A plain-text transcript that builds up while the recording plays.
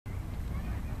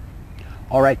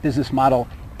All right, business model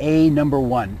A number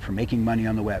one for making money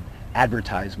on the web,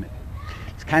 advertisement.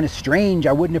 It's kind of strange.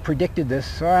 I wouldn't have predicted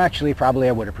this, or actually probably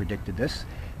I would have predicted this.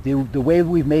 The way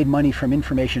we've made money from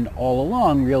information all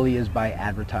along really is by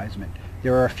advertisement.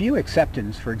 There are a few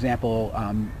exceptions. For example,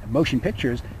 motion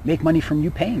pictures make money from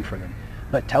you paying for them,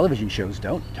 but television shows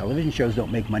don't. Television shows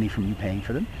don't make money from you paying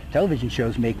for them. Television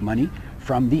shows make money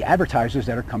from the advertisers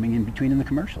that are coming in between in the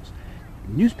commercials.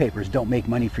 Newspapers don't make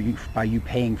money by you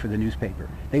paying for the newspaper.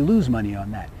 They lose money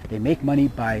on that. They make money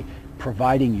by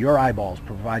providing your eyeballs,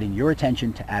 providing your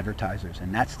attention to advertisers,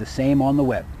 and that's the same on the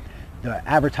web. The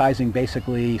advertising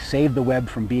basically saved the web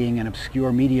from being an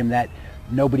obscure medium that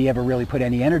nobody ever really put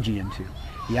any energy into.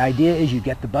 The idea is you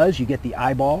get the buzz, you get the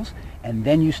eyeballs, and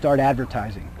then you start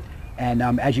advertising. And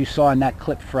as you saw in that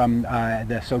clip from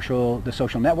the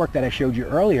social network that I showed you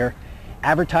earlier,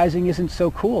 advertising isn't so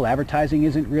cool. Advertising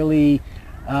isn't really,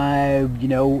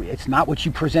 it's not what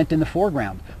you present in the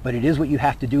foreground, but it is what you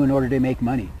have to do in order to make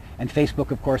money. And Facebook,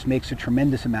 of course, makes a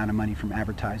tremendous amount of money from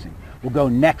advertising. We'll go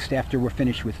next, after we're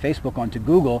finished with Facebook, onto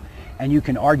Google, and you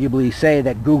can arguably say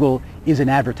that Google is an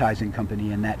advertising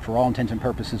company, and that for all intents and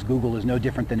purposes, Google is no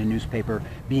different than a newspaper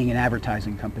being an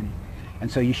advertising company. And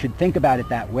so you should think about it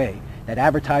that way, that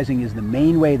advertising is the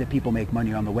main way that people make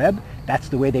money on the web. That's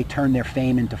the way they turn their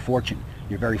fame into fortune.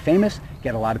 You're very famous,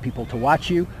 get a lot of people to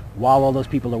watch you. While all those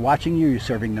people are watching you, you're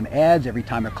serving them ads. Every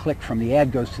time a click from the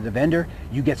ad goes to the vendor,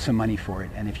 you get some money for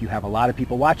it. And if you have a lot of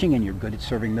people watching and you're good at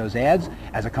serving those ads,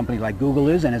 as a company like Google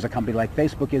is and as a company like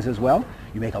Facebook is as well,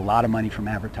 you make a lot of money from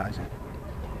advertising.